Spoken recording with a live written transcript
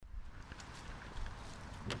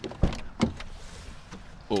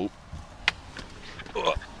Oh.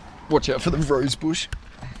 Watch out for the rose bush.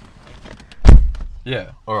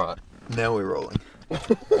 Yeah, alright. Now we're rolling.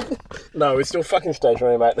 No, we're still fucking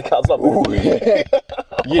stationary, mate. The car's not moving. Yeah.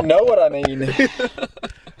 You know what I mean.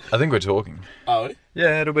 I think we're talking. Oh,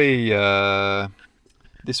 Yeah, it'll be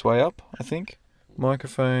this way up, I think.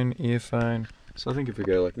 Microphone, earphone. So I think if we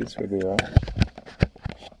go like this, we'll be alright.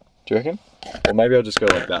 Do you reckon? Or maybe I'll just go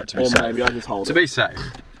like that to be or safe. maybe I just hold To it. be safe.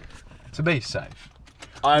 To be safe.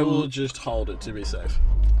 I will just hold it to be safe.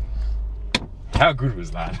 How good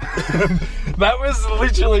was that? That was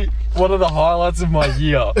literally one of the highlights of my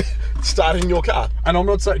year. Starting your car. And I'm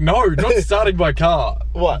not saying, no, not starting my car.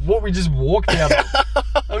 What? What we just walked out of.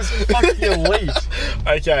 That was fucking elite.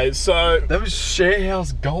 Okay, so That was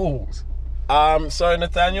sharehouse goals. so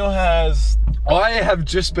Nathaniel has I have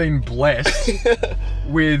just been blessed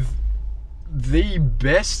with the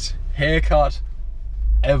best haircut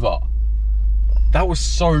ever. That was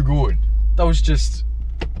so good. That was just,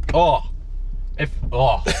 oh.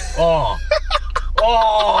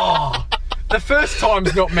 The first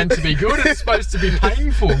time's not meant to be good, it's supposed to be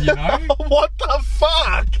painful, you know? what the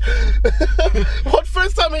fuck? What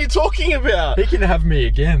first time are you talking about? He can have me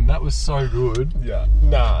again, that was so good. Yeah.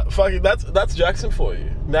 Nah, fucking that's Jackson for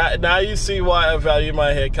you. Now you see why I value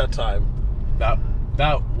my haircut time. That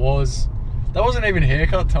wasn't even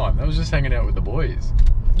haircut time, that was just hanging out with the boys.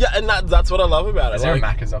 Yeah, and that's what I love about it. Is there a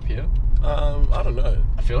Macca's up here? I don't know.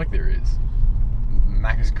 I feel like there is.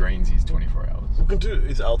 Macca's Greensy's 24 hours. We can do,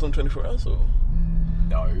 is Alton 24 hours or?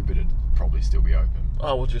 No, but it'd probably still be open.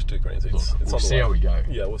 Oh, we'll just do greens. Look, It's we'll on the see way. how we go.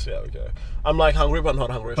 Yeah, we'll see how we go. I'm like hungry, but not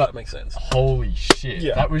hungry, if But that makes sense. Holy shit.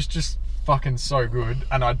 Yeah. That was just fucking so good.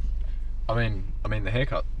 And I mean the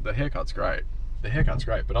haircut's great. The haircut's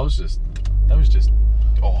great, but I'm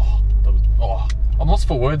lost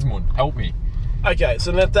for words, Mun. Help me. Okay,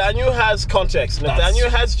 so Nathaniel has context. Nathaniel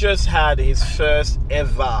has just had his first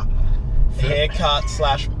ever haircut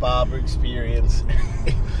 / barber experience.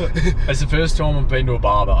 It's the first time I've been to a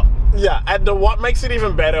barber. Yeah, and what makes it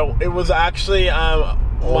even better, it was actually my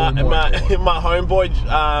homeboy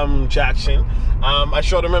Jackson. I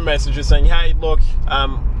shot him a message just saying, hey, look,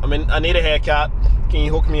 I need a haircut. Can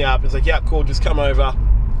you hook me up? He's like, yeah, cool, just come over.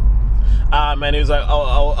 And he was like,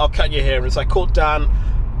 I'll cut your hair. And it's like, cool, done.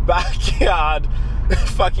 Backyard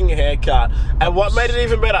fucking haircut. And what made it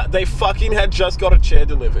even better, they fucking had just got a chair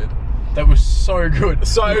delivered. That was so good.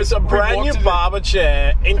 So it's a brand new barber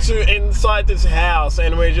chair inside this house,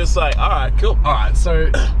 and we're just like, all right, cool. All right, so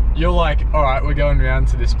you're like, all right, we're going around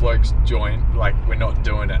to this bloke's joint. Like, we're not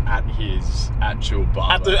doing it at his actual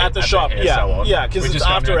barber. At the shop, hair yeah. salon. Yeah, because We're it's just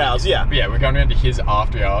going after around hours, to, yeah. Yeah, we're going around to his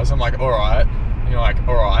after hours. I'm like, all right. And you're like,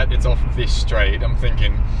 all right, it's off this street. I'm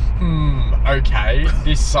thinking, okay,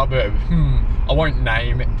 this suburb, I won't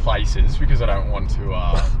name places because I don't want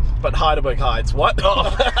to, But Heidelberg Heights, what?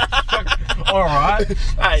 all right.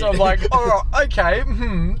 Hey. So I'm like, all right, okay,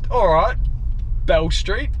 all right. Bell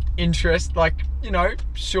Street, interest, like, you know,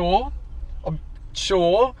 sure.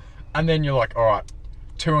 And then you're like, all right,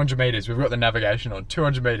 200 meters. We've got the navigation on.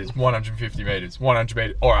 200 meters, 150 meters, 100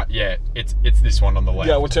 meters. All right, yeah, it's this one on the left.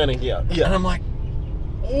 Yeah, we're turning here. Yeah. And I'm like,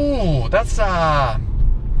 ooh, that's I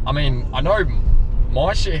mean, I know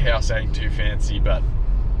my share house ain't too fancy, but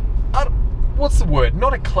what's the word?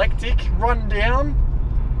 Not eclectic, run down,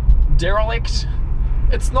 derelict.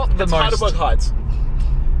 It's not the most. Heidelberg Heights.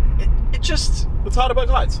 It just It's Heidelberg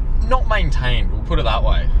Heights. not maintained. We'll put it that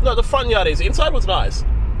way. No, the front yard is. Inside was nice.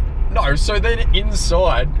 No, so then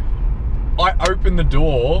inside, I open the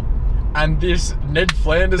door, and this Ned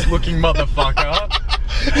Flanders looking motherfucker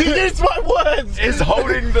You used my words. is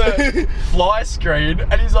holding the fly screen,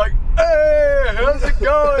 and he's like, hey, how's it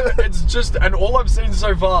going? It's just, and all I've seen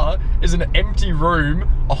so far is an empty room,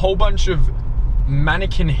 a whole bunch of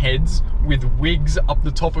mannequin heads with wigs up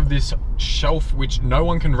the top of this shelf, which no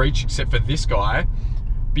one can reach except for this guy.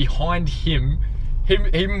 Behind him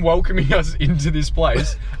welcoming us into this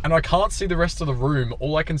place, and I can't see the rest of the room.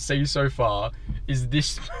 All I can see so far is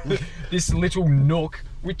this little nook,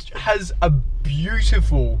 which has a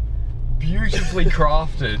beautifully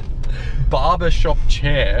crafted barbershop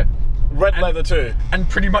chair. Red leather too. And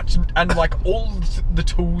pretty much, and like all the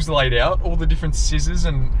tools laid out, all the different scissors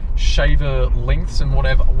and shaver lengths and what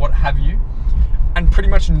have you, and pretty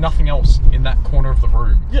much nothing else in that corner of the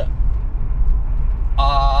room. Yeah.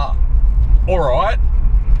 Alright.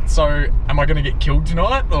 So, am I going to get killed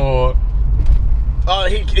tonight, or? Oh,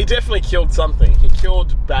 he definitely killed something. He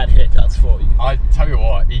killed bad haircuts for you. I tell you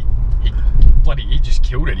what, he just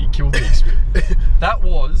killed it. He killed the experience. That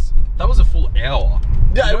was a full hour.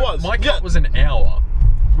 Yeah, it was. My cut was an hour.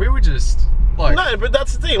 We were just like... No, but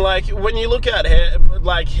that's the thing. Like, when you look at hair,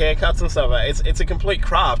 like haircuts and stuff, it's a complete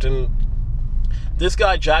craft, and this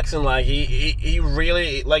guy Jackson, like he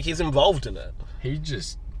really, like, he's involved in it. He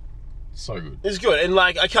just so good. It's good, and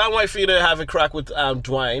like I can't wait for you to have a crack with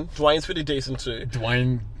Dwayne. Dwayne's pretty decent too.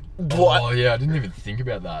 Dwayne. Oh yeah, I didn't even think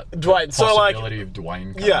about that. Dwayne, so like possibility of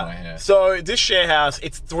Dwayne cutting my hair. So this share house,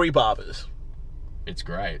 it's 3 barbers. It's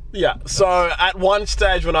great. Yeah. So at one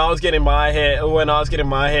stage when I was getting my hair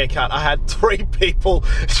cut, I had 3 people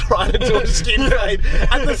trying to do a skin fade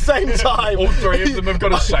at the same time. All 3 of them have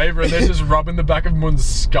got a shaver and they're just rubbing the back of Mun's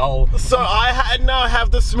skull. So I now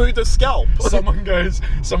have the smoothest scalp. Someone goes,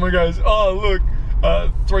 oh look,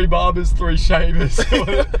 3 barbers, 3 shavers,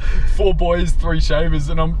 4 boys, 3 shavers,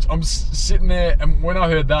 and I'm sitting there, and when I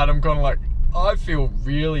heard that, I'm kind of like, I feel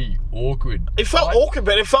really awkward. It felt awkward,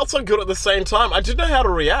 but it felt so good at the same time. I didn't know how to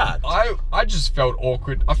react. I just felt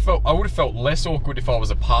awkward. I would have felt less awkward if I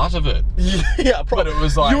was a part of it. Yeah, but it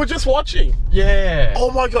was like you were just watching. Yeah.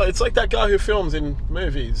 Oh my god, it's like that guy who films in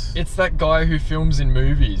movies. It's that guy who films in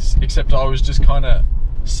movies, except I was just kind of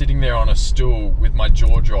sitting there on a stool with my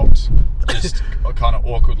jaw dropped, just kind of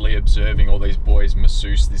awkwardly observing all these boys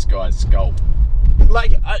masseuse this guy's skull.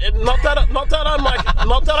 Like, not that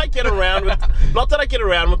I get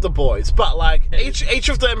around with the boys, but like each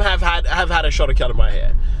of them have had a shot of cut of my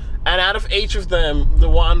hair, and out of each of them, the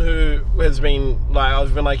one who has been like,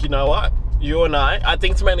 I've been like, you know what, you and I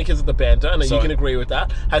think it's mainly because of the banter, and you can agree with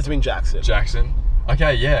that, has been Jackson.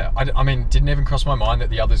 Okay, yeah. I mean, didn't even cross my mind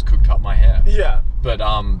that the others could cut my hair. Yeah. But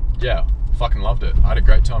yeah, fucking loved it. I had a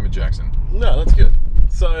great time with Jackson. No, that's good.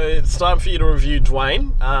 So it's time for you to review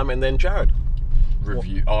Dwayne, and then Jared.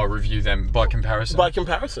 Review them by comparison. By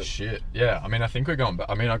comparison. Shit. Yeah. I mean, I think we're going.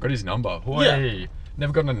 But I mean, I got his number. Yeah.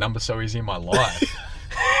 Never gotten a number so easy in my life.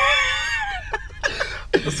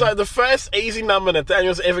 So the first easy number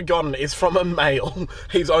Nathaniel's ever gotten is from a male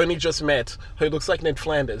he's only just met, who looks like Ned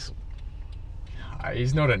Flanders.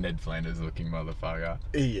 He's not a Ned Flanders looking motherfucker.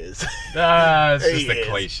 He is. It's just a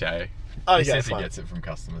cliche. Okay, he says fine. he gets it from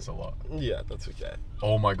customers a lot. Yeah, that's okay.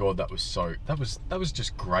 Oh my god, that was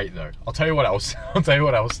just great though. I'll tell you what else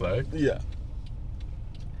though. Yeah.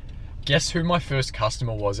 Guess who my first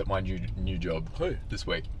customer was at my new job? Who? This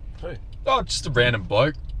week? Who? Oh, just a random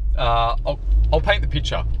bloke. I'll paint the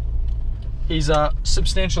picture. He's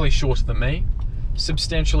substantially shorter than me,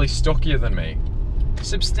 substantially stockier than me,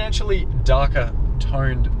 substantially darker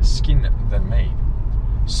toned skin than me,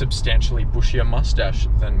 substantially bushier mustache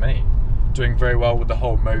than me, doing very well with the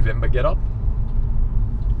whole Movember getup.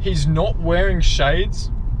 He's not wearing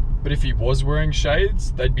shades, but if he was wearing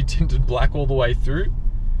shades, they'd be tinted black all the way through.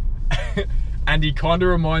 And he kind of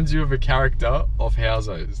reminds you of a character of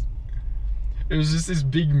Housos. It was just this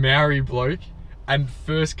big Maori bloke, and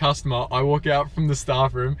first customer, I walk out from the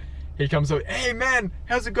staff room, he comes up, hey man,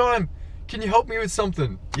 how's it going? Can you help me with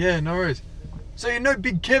something? Yeah, no worries. So you know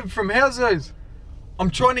Big Kev from Housos? I'm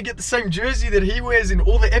trying to get the same jersey that he wears in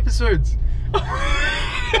all the episodes. Fuck.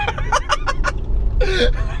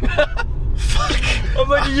 I'm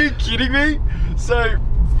like, are you kidding me? So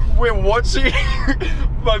we're watching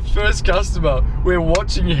my first customer, we're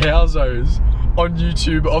watching Housos on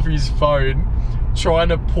YouTube off his phone, trying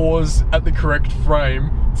to pause at the correct frame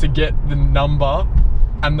to get the number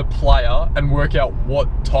and the player and work out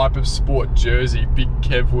what type of sport jersey Big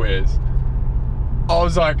Kev wears. I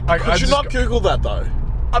was like, Could you not Google that though?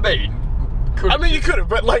 I mean, you could have,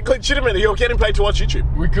 but like legitimately, you're getting paid to watch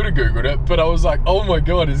YouTube. We could have Googled it, but I was like, oh my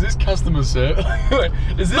god, is this customer service?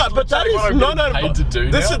 Is this but that is what I'm paid to do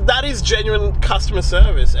now? That is genuine customer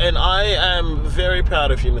service, and I am very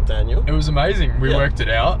proud of you, Nathaniel. It was amazing. We worked it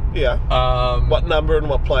out. Yeah. What number and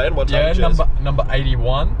what player and what type of jersey? number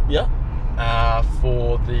 81. Yeah.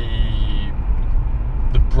 For the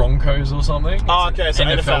Broncos or something. Oh, okay, so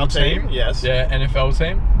NFL team. Yes. Yeah, NFL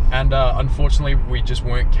team. And unfortunately, we just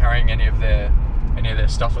weren't carrying any of their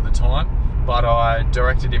stuff at the time. But I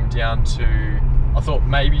directed him down to. I thought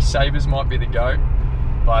maybe Sabres might be the go,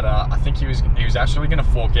 but I think he was actually going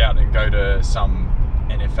to fork out and go to some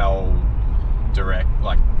NFL direct,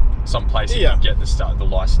 like some place he could get the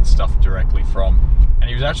license stuff directly from. And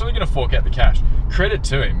he was actually going to fork out the cash. Credit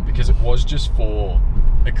to him, because it was just for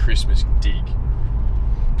a Christmas dig.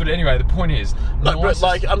 But anyway, the point is... but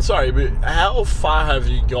like, I'm sorry, but how far have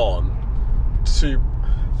you gone to...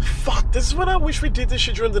 Fuck, this is when I wish we did this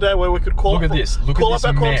shit during the day where we could call up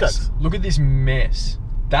our contacts. Look at this mess.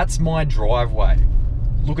 That's my driveway.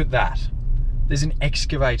 Look at that. There's an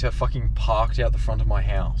excavator fucking parked out the front of my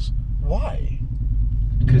house. Why?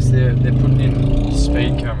 Because they're putting in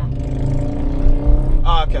speed camera.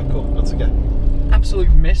 Ah, okay, cool. That's okay. Absolute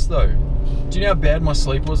mess though. Do you know how bad my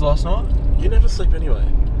sleep was last night? You never sleep anyway.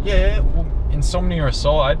 Yeah, well, insomnia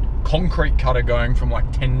aside, concrete cutter going from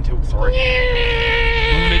like 10 till 3.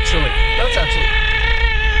 Literally. That's absolutely...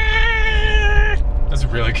 That's a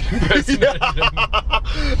really good impersonation.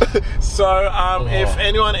 So, if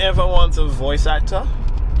anyone ever wants a voice actor,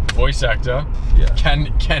 yeah,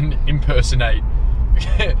 can impersonate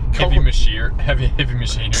heavy machinery.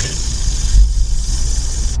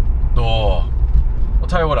 Oh, I'll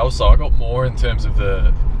tell you what else. I got more in terms of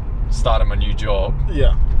the start of my new job.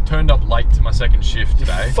 Yeah. Turned up late to my second shift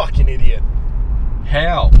today. Fucking idiot.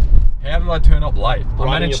 How? How did I turn up late? I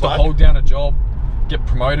managed to hold down a job, get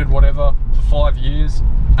promoted, whatever, for 5 years,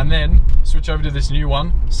 and then switch over to this new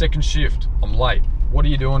one, second shift. I'm late. What are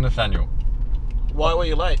you doing, Nathaniel? Why were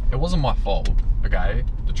you late? It wasn't my fault, okay?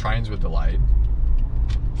 The trains were delayed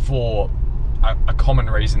for a common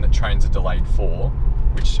reason that trains are delayed for,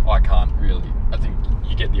 which I can't really... I think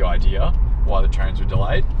you get the idea why the trains were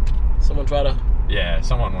delayed. Someone tried to... Yeah,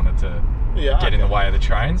 someone wanted to get in the way of the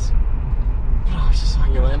trains. But I was just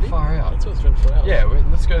like, Yolandi? far out. That's what it's been for hours. Yeah,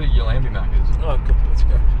 let's go to Yolandi Macca's. Oh, cool. Let's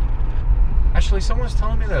go. Actually, someone was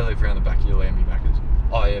telling me they live around the back of Yolandi Macca's.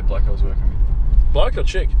 Oh yeah, bloke I was working with. Bloke or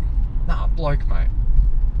chick? Nah, bloke, mate.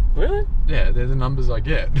 Really? Yeah, they're the numbers I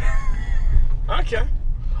get. Okay.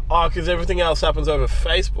 Oh, because everything else happens over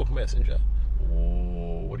Facebook Messenger.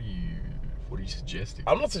 Oh, what are you suggesting?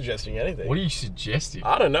 I'm not suggesting anything. What are you suggesting?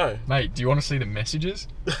 I don't know. Mate, do you want to see the messages?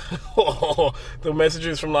 The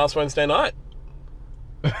messages from last Wednesday night.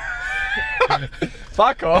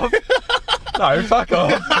 Fuck off. No, fuck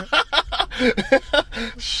off.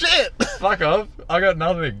 Shit. Fuck off. I got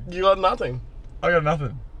nothing. You got nothing. I got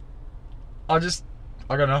nothing. I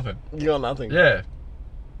got nothing. You got nothing. Yeah.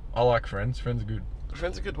 I like friends. Friends are good.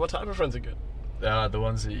 Friends are good. What type of friends are good? The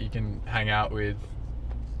ones that you can hang out with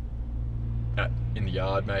in the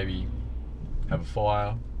yard, maybe have a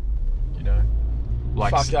fire, you know.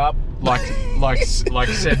 Like fuck up. Like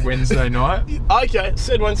said Wednesday night. Okay,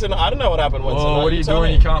 said Wednesday night. I don't know what happened Wednesday night. Oh, what are you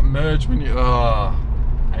doing? You can't merge when you... Oh,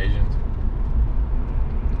 Asians.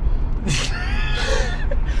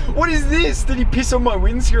 What is this? Did he piss on my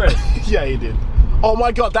windscreen? Yeah, he did. Oh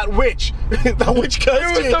my god, that witch! That witch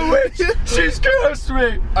cursed you! It was the witch! She's cursed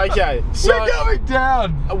me! Okay, so... We're going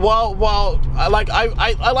down! Well, I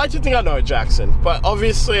like to think I know Jackson, but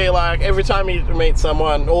obviously, like, every time you meet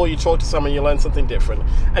someone or you talk to someone, you learn something different.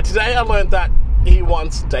 And today I learned that he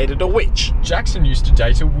once dated a witch. Jackson used to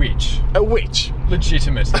date a witch. A witch.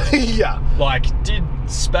 Legitimately. Yeah. Like, did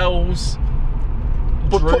spells...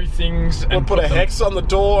 drew things and would put a hex on the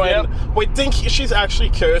door. Yep. And we think she's actually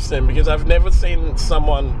cursed him because I've never seen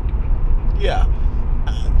someone. Yeah.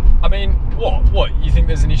 I mean, what? You think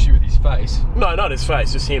there's an issue with his face? No, not his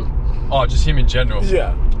face, just him. Oh, just him in general?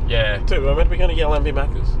 Yeah. Yeah. Dude, we're meant to be going to Yolandi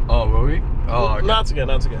Macca's. Oh, will we? Oh, okay. No, it's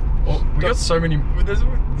okay. Well, we got so many...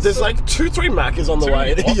 There's like 2-3 Macca's on the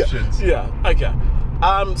way. Options. Yeah, okay.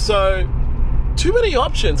 So... Too many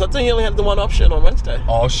options. I think you only had the one option on Wednesday.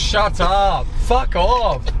 Oh, shut up. Fuck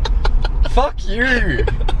off. Fuck you.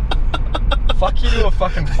 Fuck you to a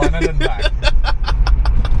fucking planet and back.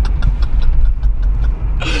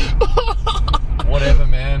 Whatever,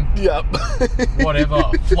 man. Yep. Whatever.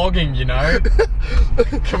 Flogging, you know.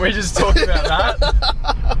 Can we just talk about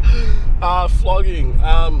that? Flogging.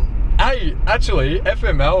 Hey, actually,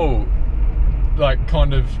 FML, like,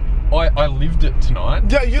 kind of... I lived it tonight.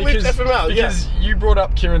 Yeah, you lived FML, because you brought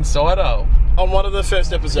up Kieran Sider. On one of the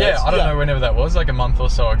first episodes. Yeah, I don't know whenever that was, like a month or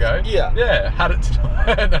so ago. Yeah. Yeah, had it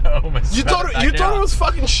tonight. You thought it was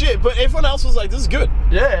fucking shit, but everyone else was like, this is good.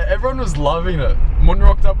 Yeah, everyone was loving it. Mun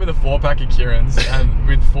rocked up with a 4-pack of Kieran's and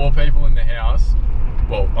with 4 people in the house.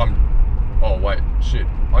 Well, oh, wait, shit.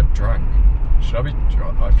 I drank. Should I be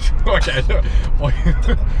drunk? Okay.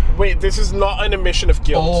 Wait, this is not an admission of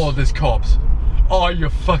guilt. Oh, there's cops. Oh, you're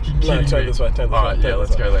fucking kidding me. Turn this way, turn this way. Alright, yeah,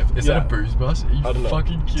 let's go left. Is that a booze bus? Are you I don't know.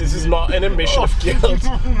 fucking kidding me? This is not an admission of guilt.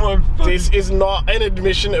 This is not an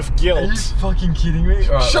admission of guilt. Are you fucking kidding me?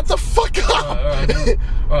 Right, shut the fuck up!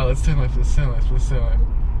 Alright, let's turn left, let's turn left.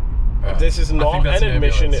 Right. This is not an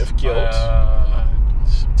admission of guilt.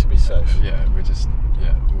 To be safe. Yeah, we'll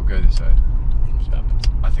go this way. Yep.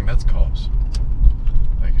 I think that's cops.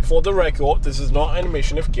 Okay. For the record, this is not an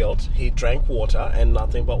admission of guilt. He drank water and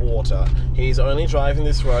nothing but water. He's only driving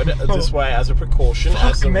this road this way as a precaution. Fuck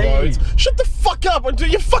as the me. roads. Shut the fuck up and do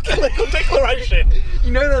your fucking legal declaration.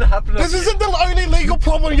 You know that happened. This isn't the only legal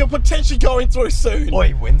problem you're potentially going through soon.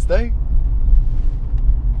 Oi, Wednesday?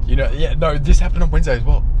 You know, yeah, no, this happened on Wednesday as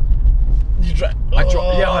well. You drank.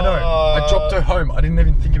 Yeah, I know. I dropped her home. I didn't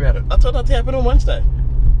even think about it. I thought that happened on Wednesday.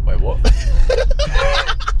 Wait, what?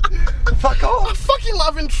 Fuck I off! fucking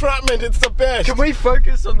love entrapment. It's the best. Can we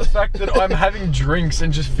focus on the fact that I'm having drinks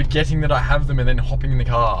and just forgetting that I have them and then hopping in the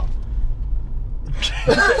car?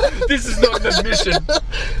 This is not an admission.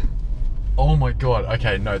 Oh my god.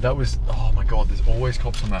 Okay, no, that was... Oh my god, there's always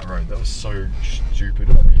cops on that road. That was so stupid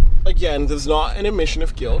of me. Again, there's not an admission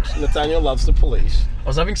of guilt. Nathaniel loves the police. I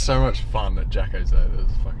was having so much fun at Jacko's there. That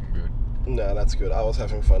was fucking good. No, that's good. I was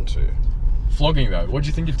having fun too. Flogging though. What'd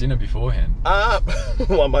you think of dinner beforehand?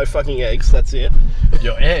 Well, my fucking eggs, that's it.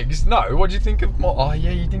 Your eggs? No, what'd you think of my... Oh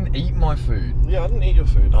yeah, you didn't eat my food. Yeah, I didn't eat your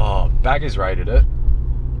food. Oh, Baggers rated it.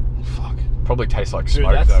 Fuck. Probably tastes like Dude,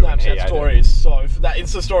 smoke that though when he Snapchat ate story it. is so... That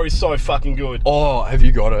Insta story is so fucking good. Oh, have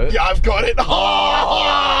you got it? Yeah, I've got it.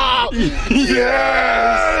 Oh!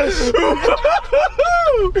 Yes!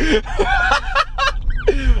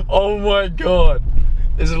 Oh my god.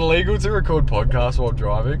 Is it illegal to record podcasts while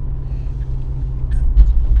driving?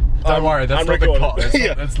 Don't worry, that's not the cop.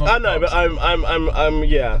 That's not I the know, but cops.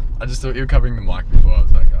 yeah. I just thought you were covering the mic before. I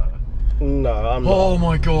was like, No, I'm not. oh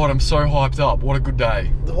my god, I'm so hyped up. What a good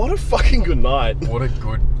day. What a fucking good night. What a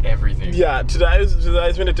good everything. Yeah, today's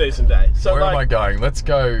been a decent day. So Where am I like, going? Let's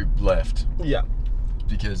go left. yeah.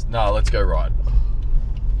 Because, no, let's go right.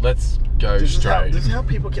 Let's go This straight. is how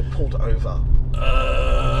people get pulled over.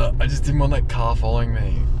 I just didn't want that car following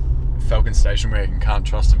me. Falcon Station wagon, can't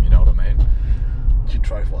trust him, you know what I mean? You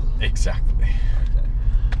drove one. Exactly.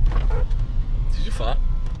 Did you fart?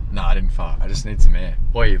 No, I didn't fart. I just need some air.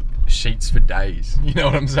 Boy, sheets for days. You know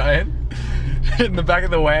what I'm saying? In the back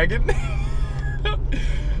of the wagon.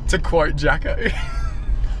 To quote Jacko.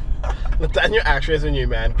 Nathaniel actually has a new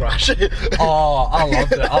man crush. Oh, I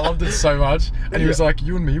loved it. I loved it so much. And he was like,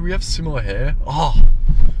 you and me, we have similar hair. Oh,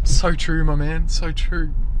 so true, my man. So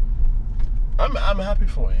true. I'm happy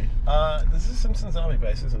for you. This is Simpsons Army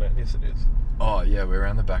base, isn't it? Yes, it is. Oh, yeah, we're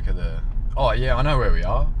around the back of the... Oh, yeah, I know where we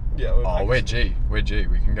are. Yeah. Oh, we're G. We're G.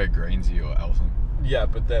 We can go Greensey or Eltham. Yeah,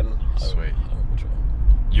 but then... Sweet. Highway Patrol.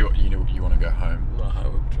 You want to go home? No,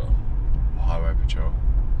 Highway Patrol. Highway Patrol.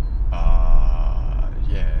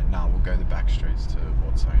 Yeah, nah, we'll go the back streets to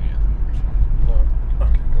Watsonia and then we'll be fine. No.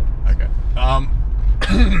 Okay, good.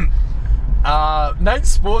 Okay. Nate's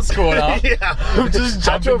Sports Corner. Yeah. Just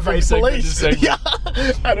How to jumping from evade segment to police. segment. Yeah.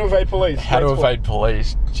 How to evade police. How to evade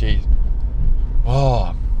police. Jeez.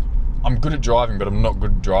 Oh, I'm good at driving, but I'm not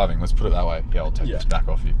good at driving. Let's put it that way. Yeah, I'll take this back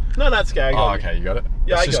off you. No, that's okay. I got it. Okay, you got it?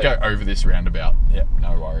 Yeah, Let's I just got go over this roundabout. Yep,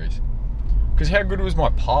 no worries. Because how good was my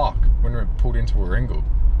park when we pulled into Warringal?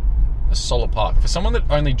 A solid park. For someone that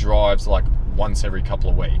only drives like once every couple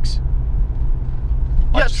of weeks.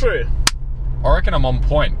 Yeah, true. I reckon I'm on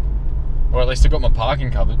point. Or at least I got my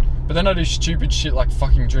parking covered. But then I do stupid shit like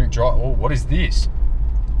fucking drink drive. Oh, what is this?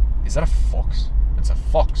 Is that a fox? It's a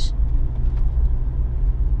fox.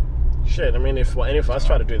 Shit, I mean, if any of us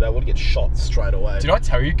try to do that, we'd get shot straight away. Did I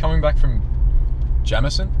tell you coming back from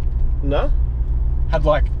Jamison? No? Had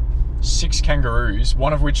like 6 kangaroos,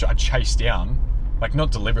 one of which I chased down. Like,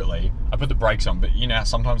 not deliberately. I put the brakes on, but you know how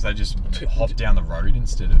sometimes they just hop down the road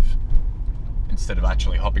instead of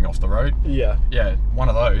actually hopping off the road? Yeah. Yeah, one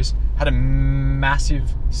of those. Had a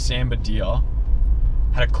massive Samba deer.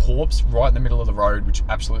 Had a corpse right in the middle of the road, which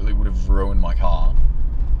absolutely would have ruined my car.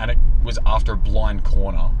 And it was after a blind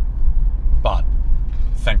corner. But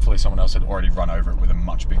thankfully someone else had already run over it with a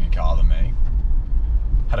much bigger car than me.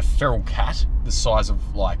 Had a feral cat the size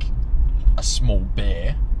of like a small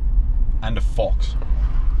bear. And a fox.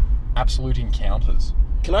 Absolute encounters.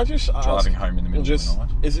 Can I just ask... Driving home in the middle of the night.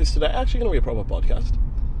 Is this today actually going to be a proper podcast?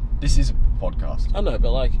 This is a podcast. I know,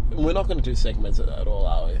 but like, we're not going to do segments at all,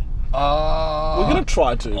 are we? We're going to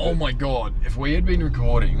try to. Oh my god. If we had been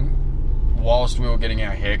recording whilst we were getting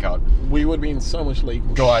our haircut, we would be in so much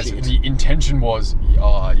legal guys, shit. the intention was...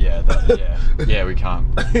 Oh, yeah. Yeah, we can't.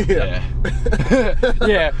 Yeah.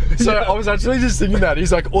 Yeah. So I was actually just thinking that.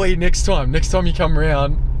 He's like, oi, next time you come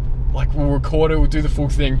around... Like, we'll record it, we'll do the full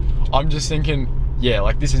thing. I'm just thinking, yeah,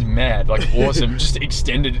 like, this is mad. Like, awesome. Just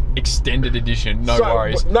extended edition. No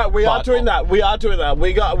worries. No, we are doing that. We're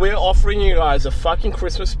offering you guys a fucking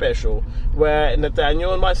Christmas special where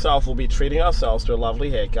Nathaniel and myself will be treating ourselves to a lovely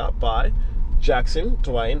haircut by Jackson,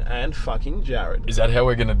 Dwayne, and fucking Jared. Is that how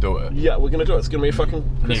we're going to do it? Yeah, we're going to do it. It's going to be a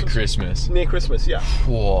fucking Christmas. Near Christmas, yeah.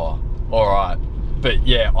 Whoa. All right. But,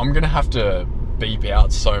 yeah, I'm going to have to... beep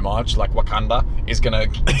out so much, like Wakanda is gonna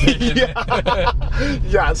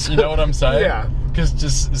Yes. You know what I'm saying? Yeah. Because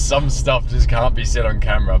just some stuff just can't be said on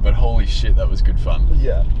camera, but holy shit, that was good fun.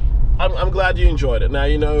 Yeah. I'm glad you enjoyed it. Now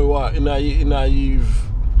you know what. Now you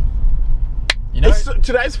You know,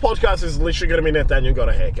 Today's podcast is literally going to be Nathaniel got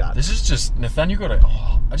a haircut. this is just Nathaniel got a.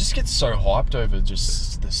 Oh, I just get so hyped over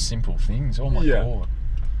just the simple things. Oh my Yeah. god,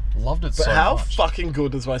 loved it But so how much. fucking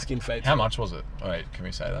good does my skin fade? How much was it? Oh, wait, can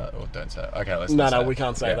we say that or don't say it? Okay, let's. No, not say no, it. we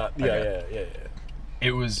can't say that. Yeah, okay. yeah.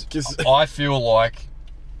 It was. 'Cause- I feel like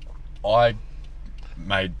I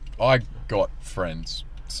got friends.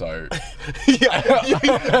 So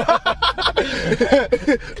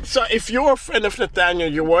So if you're a friend of Nathaniel,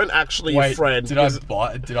 you weren't actually a wait, friend. did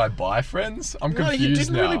I buy friends? I'm No, confused you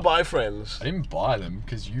didn't now. really buy friends. I didn't buy them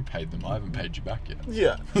because you paid them. I haven't paid you back yet.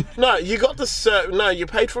 Yeah. No, you got the No, you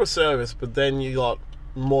paid for a service, but then you got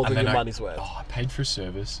more than And your then money's worth. I paid for a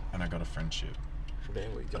service and I got a friendship. There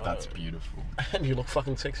we go. That's beautiful. And you look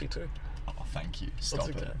fucking sexy too. Oh, thank you. Stop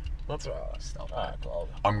That's okay. it. That's alright. Stop Alright, it. cool.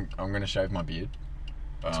 I'm gonna shave my beard.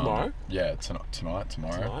 Tomorrow? Yeah, tomorrow.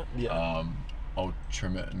 Tonight? Yeah. I'll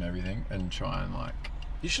trim it and everything and try and like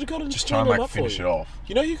You should have got just try and like finish it off.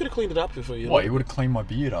 You know, you could have cleaned it up before you. What? You would have cleaned my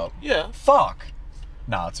beard up? Yeah. Fuck.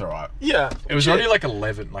 Nah, it's alright. Yeah. It was Yeah. already like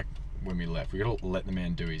 11, like when we left. We gotta let the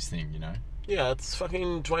man do his thing, you know. Yeah, it's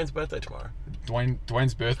fucking Dwayne's birthday tomorrow.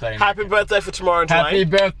 Dwayne's birthday. Happy birthday for tomorrow, Dwayne. Happy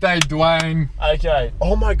birthday, Dwayne. Okay.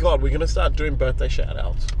 Oh my god, we're gonna start doing birthday shout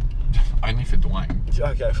outs. Only for Dwayne.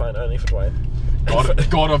 Okay, fine, only for Dwayne.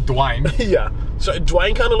 God of Dwayne. Yeah. So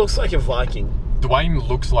Dwayne kind of looks like a Viking. Dwayne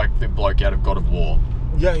looks like the bloke out of God of War.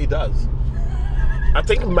 Yeah, he does. I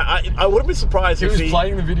think I wouldn't be surprised He if was he.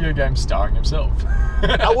 playing the video game starring himself.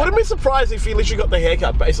 I wouldn't be surprised if he literally got the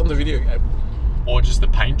haircut based on the video game. Or just the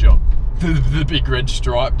paint job. The big red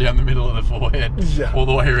stripe down the middle of the forehead. Yeah. All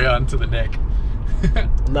the way around to the neck.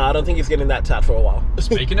 No, I don't think he's getting that tat for a while.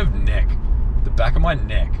 Speaking of neck, the back of my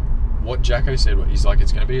neck, what Jacko said, he's like,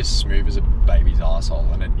 it's going to be as smooth as a baby's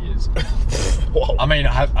arsehole, and it is. Whoa. I mean,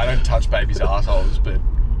 I don't touch babies' arseholes, but...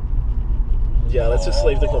 Yeah, let's just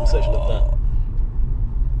leave the conversation at that.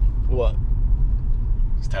 What?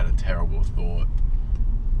 Just had a terrible thought.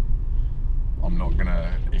 I'm not going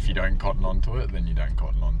to... If you don't cotton onto it, then you don't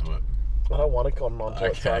cotton onto it. I don't want to cotton onto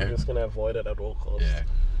it, so I'm Okay. just going to avoid it at all costs. Yeah.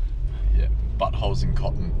 Yeah. Buttholes in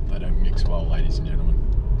cotton, they don't mix well, ladies and gentlemen.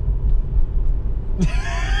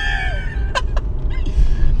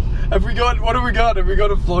 What have we got? Have we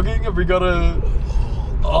got a flogging? Have we got a...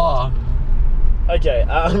 Oh. Okay,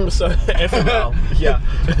 so FML, yeah.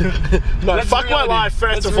 No, Let's fuck reel my it in. life,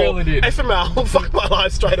 first Let's of all. reel it in. FML, fuck my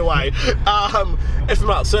life straight away.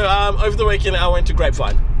 FML, so over the weekend I went to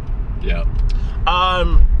Grapevine. Yeah.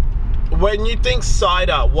 When you think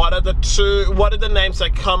cider, what are the names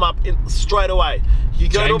that come up straight away? You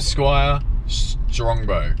go James to... Squire,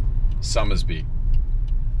 Strongbow, Summersby.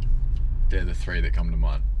 They're the three that come to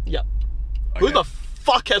mind. Yep. Okay. Who the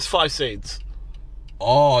fuck has 5 seeds?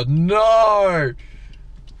 Oh, no!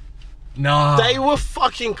 Nah. They were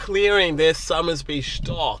fucking clearing their Summersby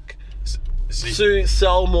stock See, to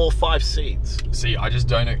sell more 5 seeds.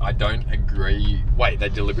 I don't agree. Wait, they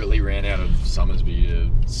deliberately ran out of Summersby to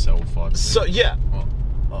sell 5 So, yeah.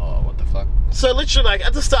 Oh, what the fuck? So, literally, like,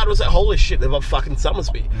 at the start, it was like, holy shit, they've got fucking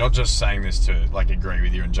Summersby. Not just saying this to, like, agree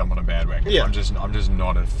with you and jump on a bandwagon. Yeah. I'm just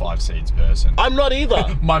not a 5 seeds person. I'm not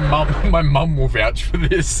either. My mum will vouch for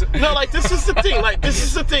this. No, like, this is the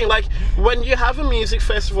thing. Like, when you have a music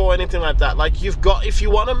festival or anything like that, like, if you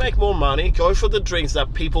want to make more money, go for the drinks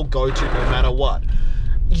that people go to no matter what.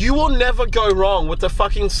 You will never go wrong with the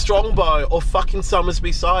fucking Strongbow or fucking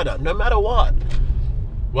Summersby cider, no matter what.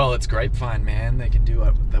 Well, it's Grapevine, man. They can do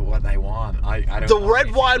what they want. I don't. The know red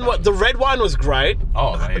anything wine, about it. the red wine was great.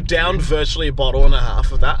 Oh, they Downed do. virtually a bottle and a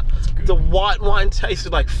half of that. good. The white wine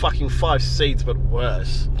tasted like fucking 5 seeds, but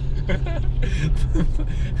worse.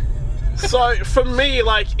 So for me,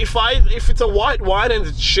 like, if it's a white wine and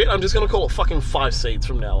it's shit, I'm just gonna call it fucking 5 seeds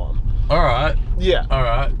from now on. All right. Yeah, All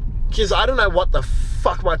right. because I don't know what the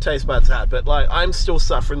fuck my taste buds had, but like I'm still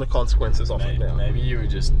suffering the consequences of it now. Maybe you were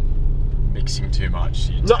just mixing too much.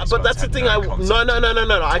 Your No, taste but buds that's the had thing. no No.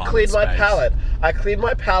 concept. I Time cleared and my space. palate. I cleared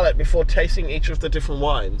my palate before tasting each of the different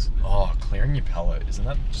wines. Oh, clearing your palate. Isn't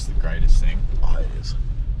that just the greatest thing? Oh, it is.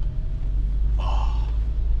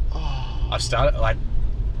 I've started, like,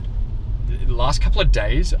 the last couple of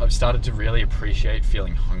days, I've started to really appreciate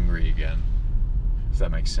feeling hungry again. If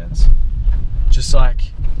that makes sense. Just like,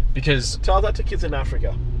 because, Tell that to kids in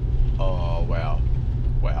Africa. oh, wow.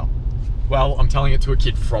 Well, I'm telling it to a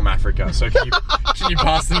kid from Africa, so can you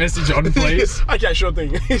pass the message on, please? Okay, sure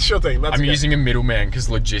thing. Sure thing. That's I'm okay. using a middleman, because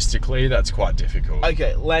logistically, that's quite difficult.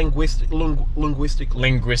 Okay, linguistically.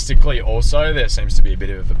 Linguistically also, there seems to be a bit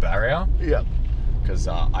of a barrier, Yeah. because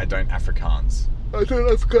I don't Afrikaans. I don't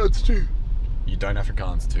Afrikaans too. You don't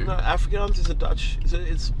Afrikaans too? No, Afrikaans is a Dutch.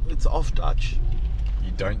 It's off Dutch.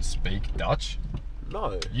 You don't speak Dutch?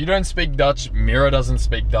 No. You don't speak Dutch. Mira doesn't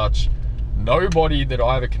speak Dutch. Nobody that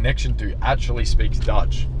I have a connection to actually speaks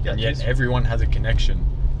Dutch. Yeah, and yet just- everyone has a connection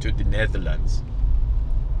to the Netherlands.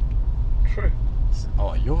 True.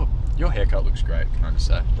 Oh, your haircut looks great, can I just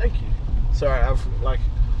say? Thank you. Sorry, I've like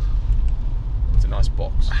It's a nice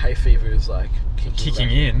box. hay fever is like Kicking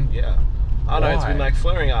back. in? Yeah. I know it's Why? been like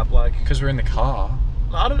flaring up. Like Because we're in the car.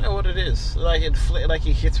 I don't know what it is. Like it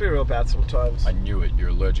hits me real bad sometimes. I knew it. You're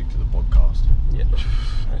allergic to the podcast. Yeah.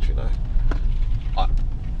 Actually no.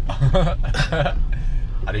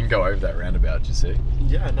 I didn't go over that roundabout, did you see?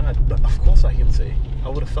 Yeah, no. Of course I can see. I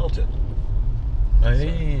would have felt it.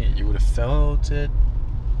 Hey, you would have felt it,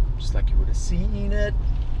 just like you would have seen it.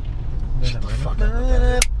 Shut the fuck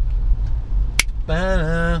up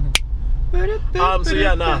with So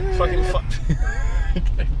yeah, nah. Fucking.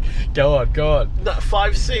 Go on. No,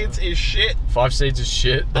 5 seeds is shit. 5 seeds is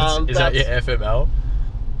shit. Is that your FML?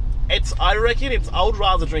 I reckon I would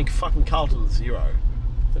rather drink fucking Carlton 0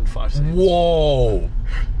 than 5 seeds.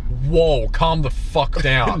 Whoa, calm the fuck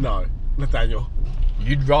down. No, Nathaniel.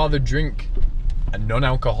 You'd rather drink a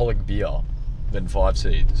non-alcoholic beer than 5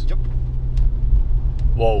 seeds. Yep.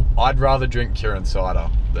 Well, I'd rather drink Kirin cider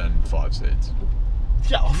than 5 seeds.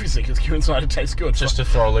 Yeah, obviously, because Kirin cider tastes good. Just to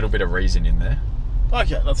throw a little bit of reason in there.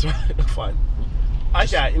 Okay, that's right. Fine.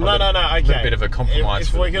 Okay, no. Okay. A little bit of a compromise.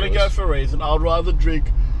 If we're gonna go for a reason, I'd rather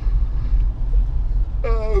drink.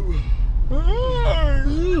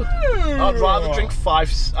 I'd rather drink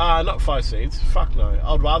 5. Not 5 seeds. Fuck no.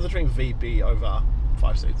 I'd rather drink VB over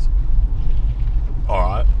 5 seeds.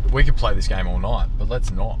 Alright, we could play this game all night, but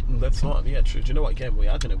let's not. That's not. Yeah, true. Do you know what game we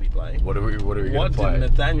are going to be playing? What are we going to What play? did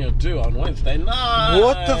Nathaniel do on Wednesday night?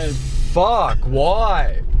 What the fuck?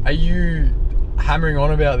 Why are you hammering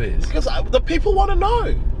on about this? Because the people want to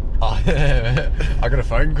know. Oh, I got a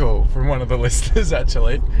phone call from one of the listeners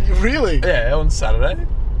actually. Really? Yeah, on Saturday.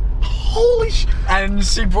 Holy shit. And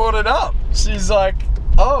she brought it up. She's like,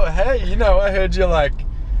 oh, hey, I heard you like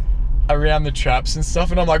around the traps and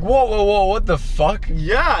stuff. And I'm like, whoa, what the fuck?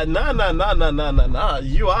 Yeah, no.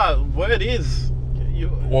 You are. Word is.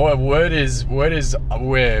 Well, word is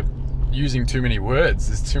we're using too many words.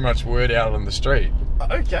 There's too much word out on the street.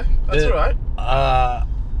 Okay, that's alright.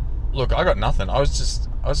 Look, I got nothing. I was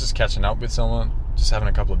just catching up with someone, just having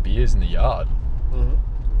a couple of beers in the yard. Mm-hmm.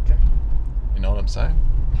 Okay. You know what I'm saying?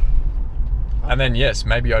 And then yes,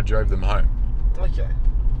 maybe I drove them home. Okay.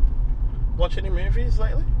 Watch any movies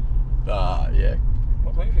lately? Yeah,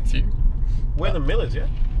 What movie? a few. We're the Millers, yeah?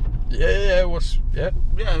 Yeah. Yeah.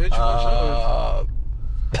 Yeah, who'd you watch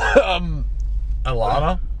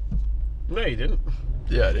Alana. No, you didn't.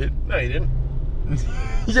 Yeah, I did. No, you didn't.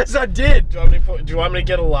 Yes, I did. Do you want me to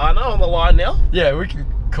get Alana on the line now? Yeah, we can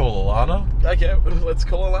call Alana. Okay, let's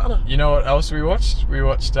call Alana. You know what else we watched? We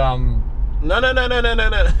watched No.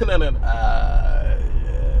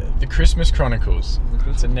 The Christmas Chronicles.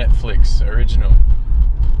 It's a Netflix original.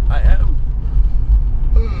 I am.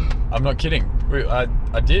 I'm not kidding.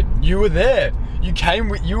 I did. You were there.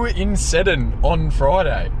 You were in Seddon on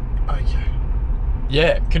Friday. Okay.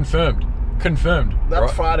 Yeah, confirmed. That's Right.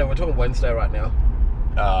 Friday. We're talking Wednesday right now.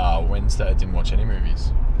 Wednesday I didn't watch any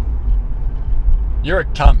movies. You're a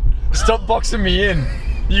cunt. Stop boxing me in,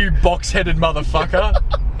 you box-headed motherfucker.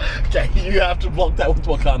 Okay, you have to block that with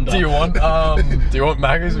Wakanda. Do you want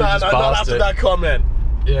Maggers? No, not after that comment.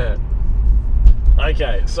 Yeah.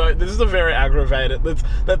 Okay, so this is a very aggravated.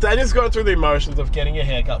 Daniel's going through the emotions of getting a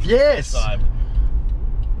haircut for the Yes. first time.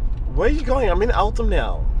 Where are you going? I'm in Eltham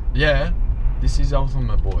now. Yeah. This is Eltham,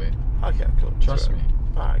 my boy. Okay, cool. Trust me.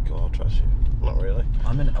 Alright, cool. I'll trust you. Not really.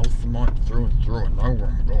 I'm an Elthamite through and through. I know where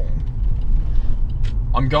I'm going.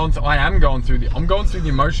 I'm going through the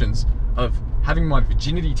emotions of having my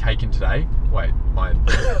virginity taken today. Wait, my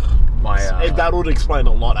That would explain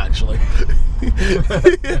a lot, actually.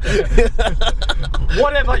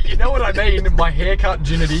 whatever, you know what I mean, my haircut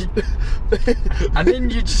virginity. And then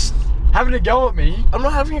you just having a go at me I'm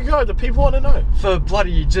not having a go. The people want to know. for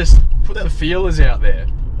bloody just put the feelers out there.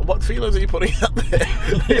 What feelers are you putting out there?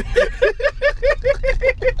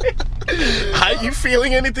 Are you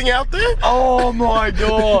feeling anything out there? Oh my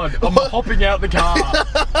god, I'm hopping out the car.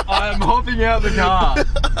 I'm hopping out the car.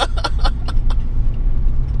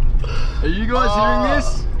 Are you guys hearing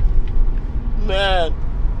this? Man.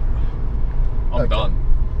 I'm Okay. done.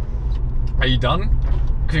 Are you done?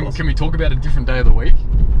 Can we talk about a different day of the week?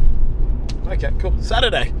 Okay, cool.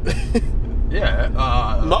 Saturday. Yeah.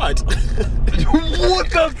 Night. What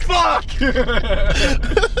the fuck?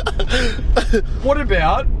 What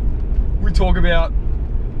about we talk about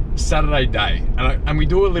Saturday day and we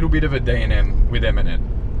do a little bit of a D&M with Eminem?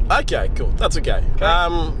 Okay, cool. That's okay.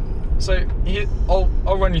 So here, I'll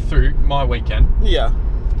run you through my weekend, Yeah.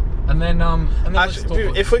 and then let's Actually,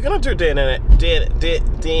 talk if we're gonna do DMN,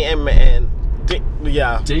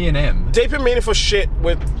 yeah, D&M. deep and meaningful shit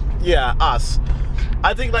with us.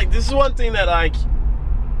 I think like this is one thing that like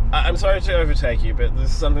I'm sorry to overtake you, but this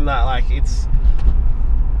is something that like it's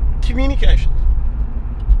communication.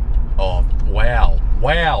 Oh wow,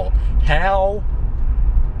 how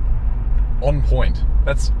on point.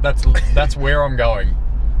 That's where I'm going.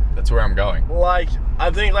 That's where I'm going. Like I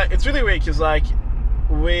think like it's really weird because like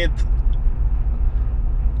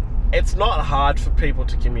it's not hard for people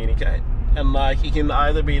to communicate, and like it can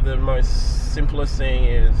either be the most simplest thing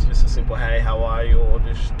is just a simple hey how are you, or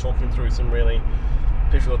just talking through some really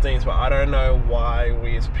difficult things, but I don't know why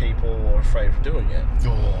we as people are afraid of doing it.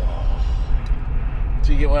 Oh.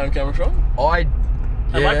 Do you get where I'm coming from?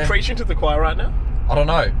 Am I preaching to the choir right now? I don't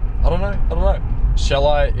know. Shall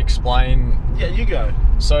I explain? Yeah, you go.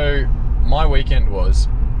 So my weekend was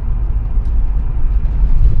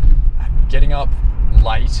getting up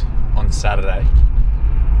late on Saturday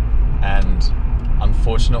and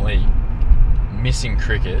unfortunately missing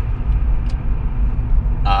cricket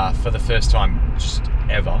for the first time just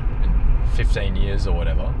ever in 15 years or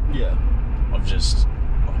whatever. Yeah. I've just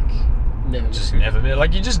Never.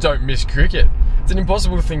 like you just don't miss cricket. It's an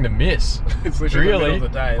impossible thing to miss. It's literally really. the middle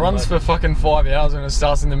of the day. Runs for fucking 5 hours and it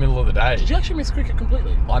starts in the middle of the day. Did you actually miss cricket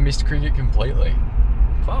completely? I missed cricket completely.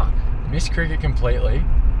 Fuck. Missed cricket completely,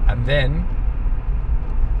 and then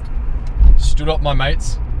stood up my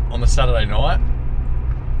mates on the Saturday night.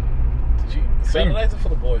 Did you? Saturdays are for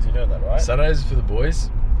the boys, you know that, right? Saturdays are for the boys.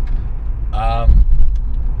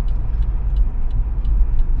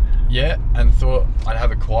 Yeah, and thought I'd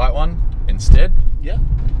have a quiet one instead. Yeah.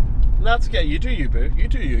 No, that's okay. You do you, boo. You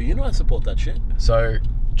do you. You know I support that shit. So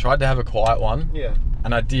tried to have a quiet one. Yeah.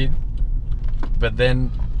 And I did, but then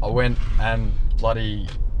I went and bloody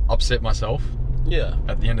upset myself Yeah.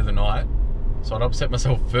 at the end of the night. So I'd upset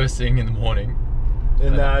myself first thing in the morning,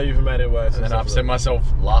 And now you've made it worse. and then I upset myself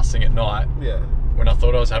last thing at night. Yeah. When I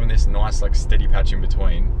thought I was having this nice, like, steady patch in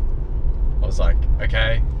between. I was like,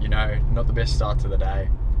 okay, you know, not the best start to the day.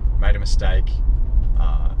 Made a mistake.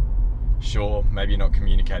 Sure, maybe not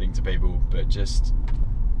communicating to people, but just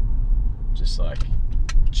like,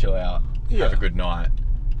 chill out, Yeah. have a good night.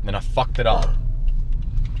 And then I fucked it up.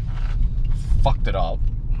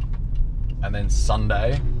 And then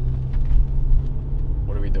Sunday,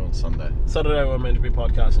 what are we doing Sunday? Saturday we're meant to be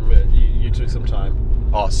podcasting, but you took some time.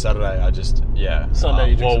 Oh, Saturday,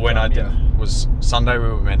 Sunday you took some time, was Sunday we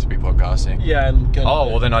were meant to be podcasting. Yeah, and Oh,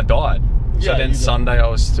 well then I died. Yeah, So then you died. Sunday I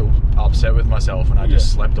was still upset with myself and I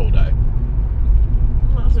just slept all day.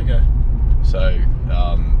 No, that's okay. So,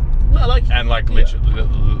 No, like and like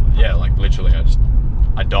literally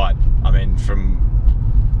I died. I mean, from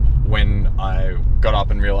when I got up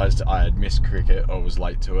and realised I had missed cricket or was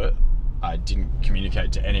late to it, I didn't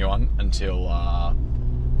communicate to anyone until I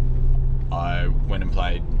went and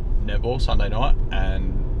played netball Sunday night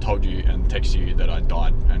and told you and texted you that I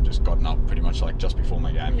died and just gotten up pretty much like just before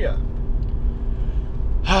my game. Yeah.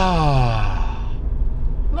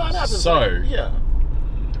 No, it happens. So- yeah.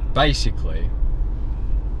 Basically,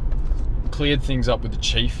 cleared things up with the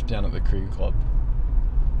chief down at the cricket club,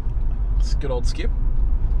 It's good old Skip.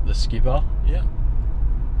 the skipper, Yeah.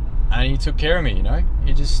 and he took care of me, you know?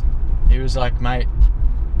 He was like, mate,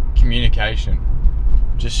 communication.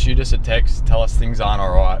 Just shoot us a text, tell us things aren't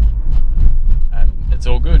alright, and it's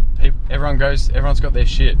all good. Everyone's got their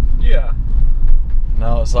shit. Yeah. And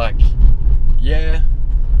I was like, yeah.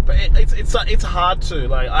 But it's hard to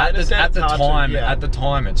like. I understand At the it's hard time, to, yeah. at the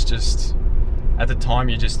time, it's just. At the time,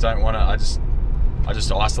 you just don't want to. I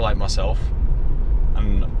just isolate myself,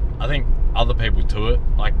 and I think other people do it.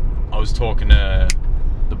 Like I was talking to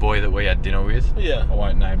the boy that we had dinner with. Yeah. I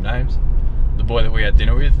won't name names. The boy that we had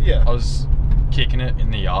dinner with. Yeah. I was kicking it in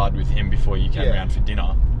the yard with him before you came Yeah. around for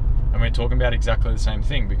dinner, and we are talking about exactly the same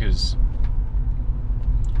thing because,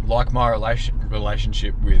 like my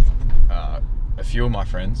relationship with a few of my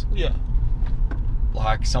friends. Yeah.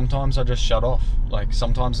 Like, sometimes I just shut off. Like,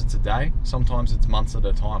 sometimes it's a day, sometimes it's months at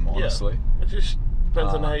a time, honestly. Yeah. It just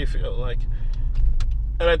depends on how you feel. Like,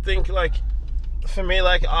 and I think, like, for me,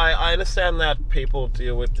 like, I understand that people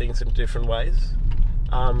deal with things in different ways.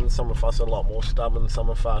 Some of us are a lot more stubborn, some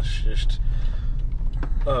of us just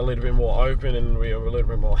are a little bit more open and we are a little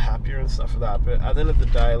bit more happier and stuff like that. But at the end of the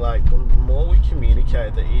day, like, the more we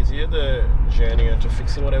communicate, the easier the journey into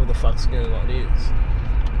fixing whatever the fuck's going on is.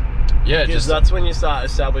 Yeah, Because just that's when you start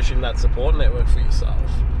establishing that support network for yourself.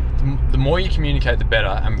 the more you communicate, the better.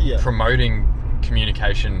 And Yeah. promoting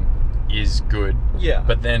communication is good. Yeah.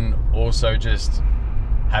 But then also just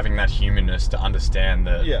having that humanness to understand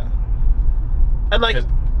that. Yeah. And like,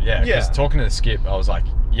 Because talking to the Skip, I was like,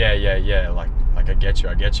 yeah, like I get you.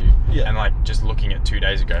 Yeah. And like just looking at 2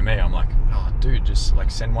 days ago me, I'm like, oh dude, just like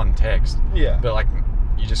send one text. Yeah. But like,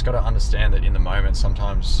 you just got to understand that in the moment,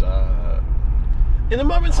 sometimes.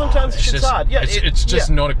 Shit's just, hard. Yeah. It's just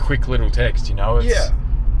not a quick little text, you know. It's,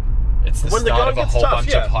 It's the When the start going of a gets whole tough, bunch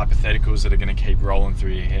yeah. of hypotheticals that are going to keep rolling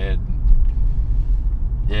through your head.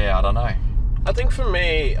 Yeah, I don't know. I think for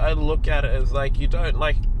me, I look at it as like,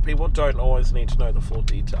 people don't always need to know the full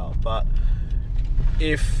detail, but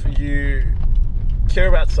if you care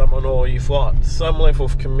about someone or you've got some level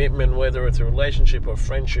of commitment, whether it's a relationship or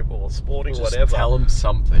friendship or sporting, Just whatever, tell them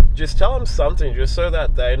something. just tell them something, just so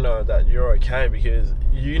that they know that you're okay, because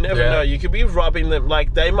you never know. You could be rubbing them,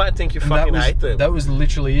 like, they might think you fucking hate them. That was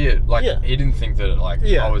literally it. Like, he didn't think that, like,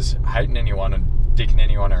 I was hating anyone and dicking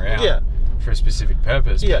anyone around for a specific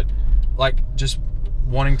purpose. But, like, just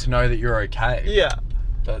wanting to know that you're okay. Yeah.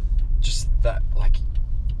 But just that, like,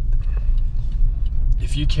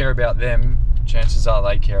 if you care about them, chances are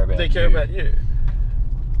they care about you. They care about you.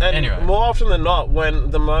 And anyway. More often than not, when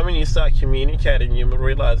the moment you start communicating, you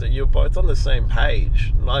realise that you're both on the same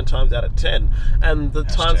page 9 times out of 10. And the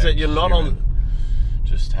times that you're not on...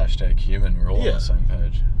 Just hashtag human, we're all on the same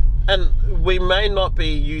page. And we may not be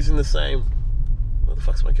using the same... Where the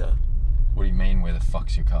fuck's my car? What do you mean, where the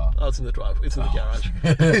fuck's your car? Oh, it's in the driveway. It's in the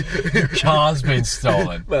garage. Your car's been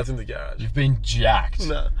stolen. No, it's in the garage. You've been jacked.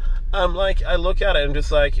 No. Like, I look at it and just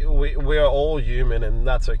like, we are all human, and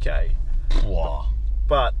that's okay. Wow.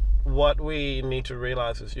 But what we need to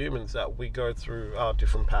realise as humans, that we go through our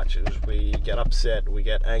different patches. We get upset, we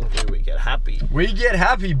get angry, we get happy. We get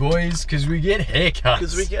happy, boys, because we get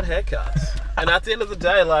haircuts. And at the end of the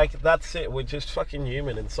day, like, that's it. We're just fucking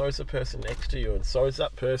human, and so is the person next to you, and so is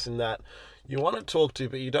that person that you want to talk to,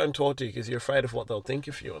 but you don't talk to because you're afraid of what they'll think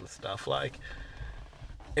of you and stuff. Like,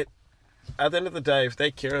 at the end of the day, if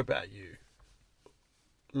they care about you,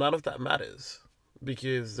 none of that matters,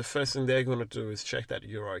 because the first thing they're going to do is check that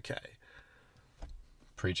you're okay.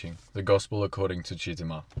 Preaching the gospel according to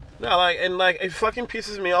Chitima. No, like, and like, it fucking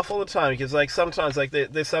pisses me off all the time, because like sometimes, like,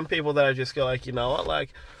 there's some people that I just go like, you know what,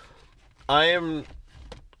 like, I am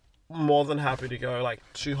more than happy to go like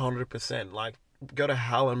 200%, like, go to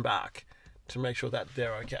hell and back to make sure that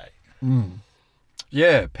they're okay.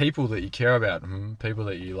 Yeah, people that you care about, people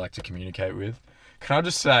that you like to communicate with. Can I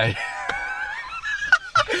just say...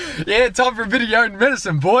 Yeah, time for a bit of your own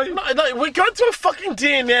medicine, boy. No, we're going to a fucking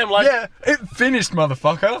D&M, like... Yeah, it finished,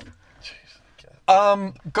 motherfucker.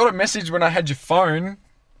 Jeez, got a message when I had your phone.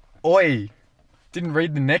 Oi. Didn't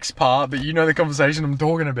read the next part, but you know the conversation I'm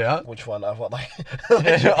talking about. Which one? I've got like... Look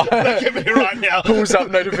at me right now. Pulls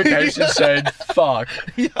up notification saying, fuck.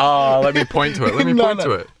 Let me point to it. Let me point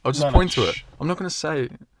to it. I'll just point to it. I'm not going to say...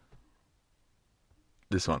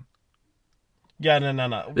 This one. Yeah,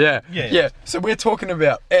 no. Yeah. So we're talking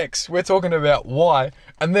about X, we're talking about Y,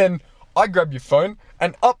 and then I grab your phone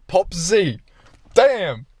and up pops Z.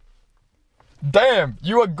 Damn,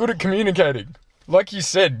 you are good at communicating. Like you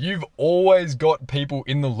said, you've always got people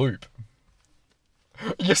in the loop.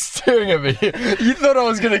 You're staring at me. You thought I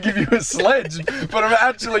was going to give you a sledge, but I'm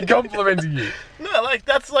actually complimenting you. No, like,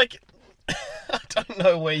 that's like... I don't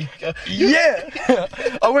know where you go. Yeah!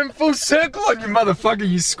 I went full circle on you, motherfucker,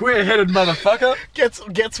 you square-headed motherfucker.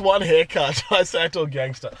 Gets one haircut. I say to a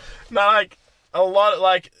gangster. No, like, a lot of,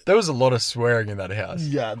 like... There was a lot of swearing in that house.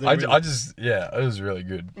 Yeah. It was really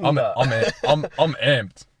good. I'm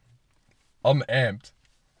amped. I'm amped.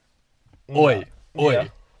 Oi. Yeah.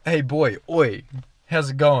 Hey, boy, oi. How's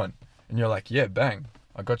it going? And you're like, yeah, bang.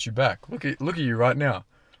 I got you back. Look at you right now.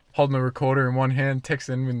 Holding the recorder in one hand,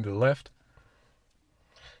 texting in the left.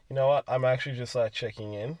 You know what? I'm actually just like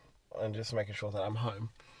checking in and just making sure that I'm home.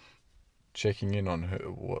 Checking in on her.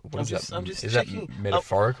 What is that? I'm just is checking. That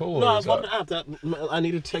metaphorical? No, or I've got an app that I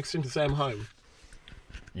need to text him to say I'm home.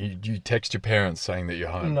 You text your parents saying that you're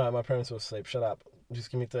home? No, my parents were asleep. Shut up.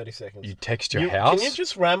 Just give me 30 seconds. You text your house? Can you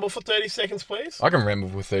just ramble for 30 seconds, please? I can ramble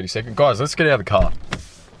for 30 seconds. Guys, let's get out of the car.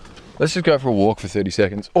 Let's just go for a walk for 30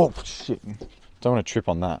 seconds. Oh, shit. Don't want to trip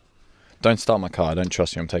on that. Don't start my car. I don't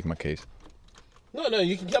trust you. I'm taking my keys. No,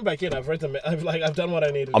 you can come back in. I've read them. I've done what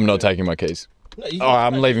I needed. I'm not taking my keys. No, you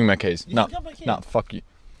I'm leaving my keys. No, fuck you.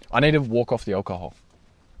 I need to walk off the alcohol.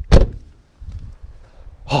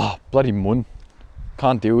 Oh, bloody mun.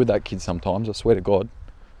 Can't deal with that kid sometimes, I swear to God.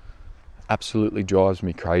 Absolutely drives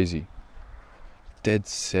me crazy. Dead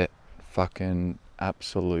set fucking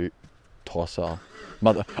absolute tosser.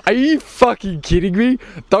 Mother. Are you fucking kidding me?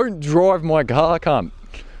 Don't drive my car, cunt.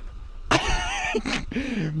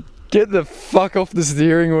 Get the fuck off the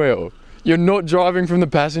steering wheel. You're not driving from the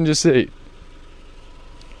passenger seat.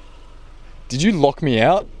 Did you lock me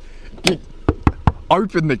out?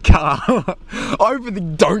 Open the car.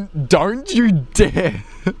 Don't you dare.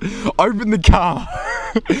 Open the car.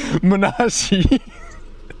 Manashi.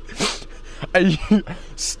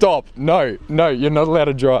 Stop. No, you're not allowed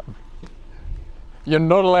to drive. You're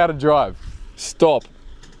not allowed to drive. Stop.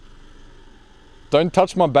 Don't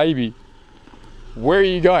touch my baby. Where are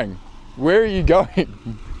you going? Where are you going?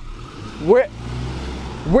 Where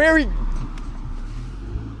are you?